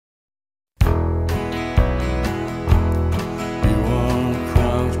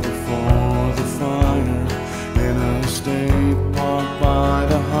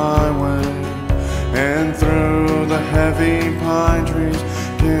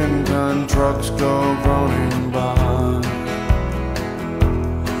10-ton trucks go groaning by,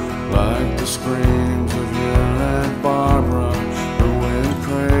 like the screams of your Aunt Barbara, who went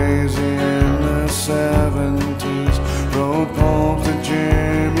crazy in the 70s, wrote poems to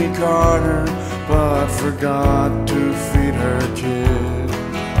Jimmy Carter, but forgot to feed her kids.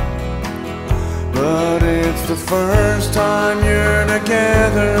 But it's the first time you're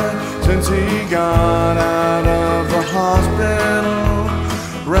together since he got out of the hospital.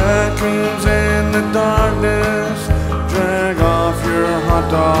 Raccoons in the darkness drag off your hot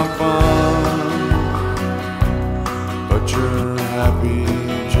dog bun, but you're happy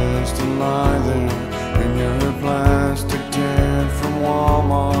just to lie there in your plastic tent from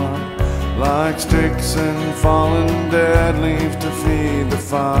Walmart, like sticks and fallen dead leaves to feed the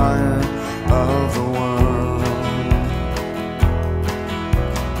fire of the world.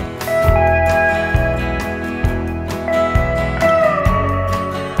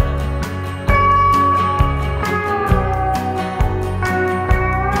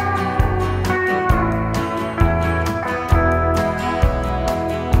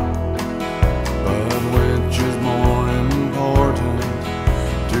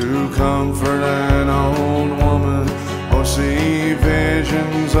 Comfort an old woman, or see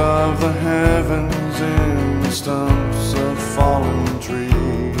visions of the heavens in the stumps of fallen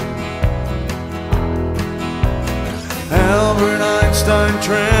trees. Albert Einstein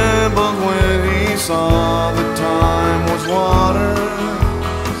trembled when he saw the time was water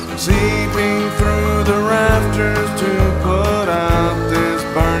seeping through the rafters to put out this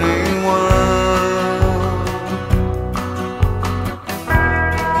burning world.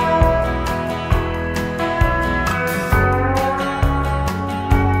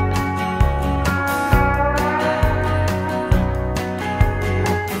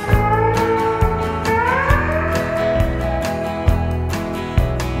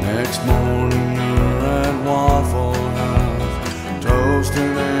 Next morning you're at Waffle House,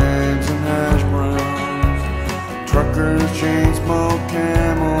 toasting eggs and hash browns. Truckers chain smoke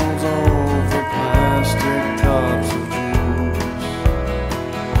Camels over plastic cups of juice.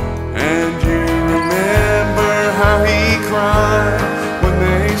 And you remember how he cried